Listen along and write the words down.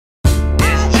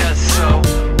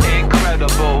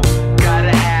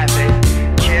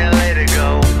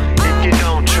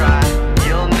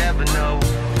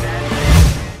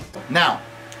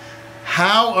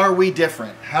we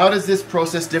different? How does this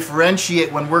process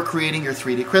differentiate when we're creating your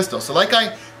 3D crystal? So like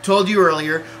I told you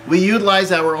earlier, we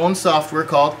utilize our own software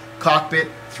called Cockpit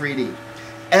 3D.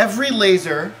 Every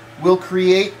laser will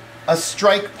create a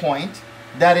strike point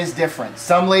that is different.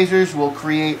 Some lasers will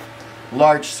create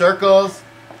large circles,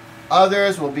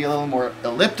 others will be a little more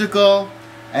elliptical,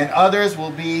 and others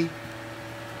will be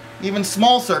even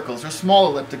small circles or small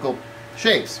elliptical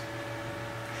shapes.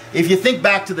 If you think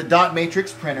back to the dot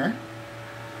matrix printer,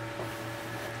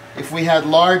 if we had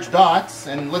large dots,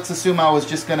 and let's assume I was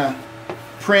just going to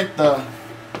print the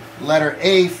letter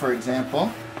A, for example,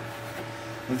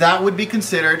 that would be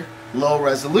considered low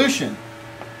resolution.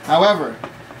 However,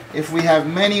 if we have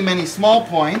many, many small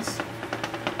points,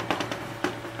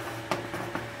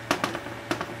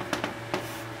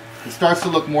 it starts to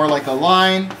look more like a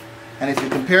line. And if you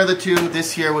compare the two,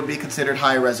 this here would be considered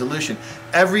high resolution.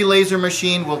 Every laser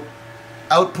machine will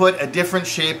output a different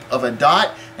shape of a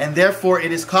dot, and therefore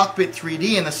it is Cockpit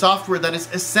 3D and the software that is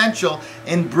essential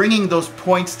in bringing those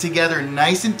points together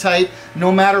nice and tight, no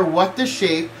matter what the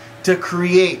shape, to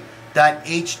create that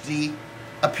HD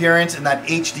appearance and that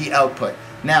HD output.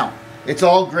 Now, it's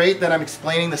all great that I'm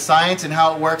explaining the science and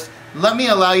how it works. Let me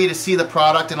allow you to see the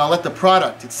product, and I'll let the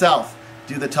product itself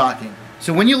do the talking.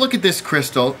 So when you look at this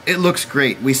crystal, it looks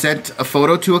great. We sent a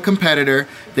photo to a competitor,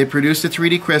 they produced a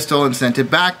 3D crystal and sent it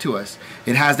back to us.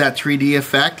 It has that 3D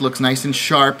effect, looks nice and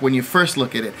sharp when you first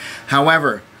look at it.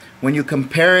 However, when you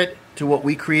compare it to what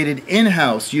we created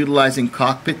in-house utilizing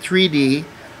Cockpit 3D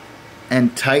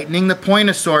and tightening the point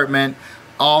assortment,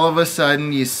 all of a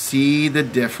sudden you see the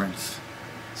difference.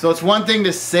 So it's one thing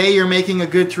to say you're making a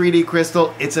good 3D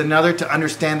crystal, it's another to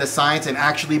understand the science and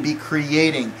actually be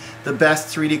creating the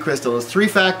best 3D crystal. Those three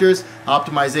factors: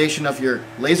 optimization of your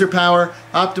laser power,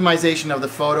 optimization of the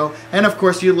photo, and of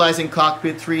course utilizing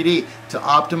Cockpit 3D to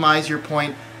optimize your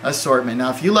point assortment.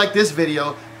 Now if you like this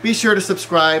video, be sure to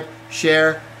subscribe,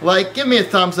 share, like, give me a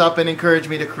thumbs up, and encourage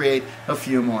me to create a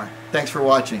few more. Thanks for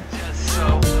watching.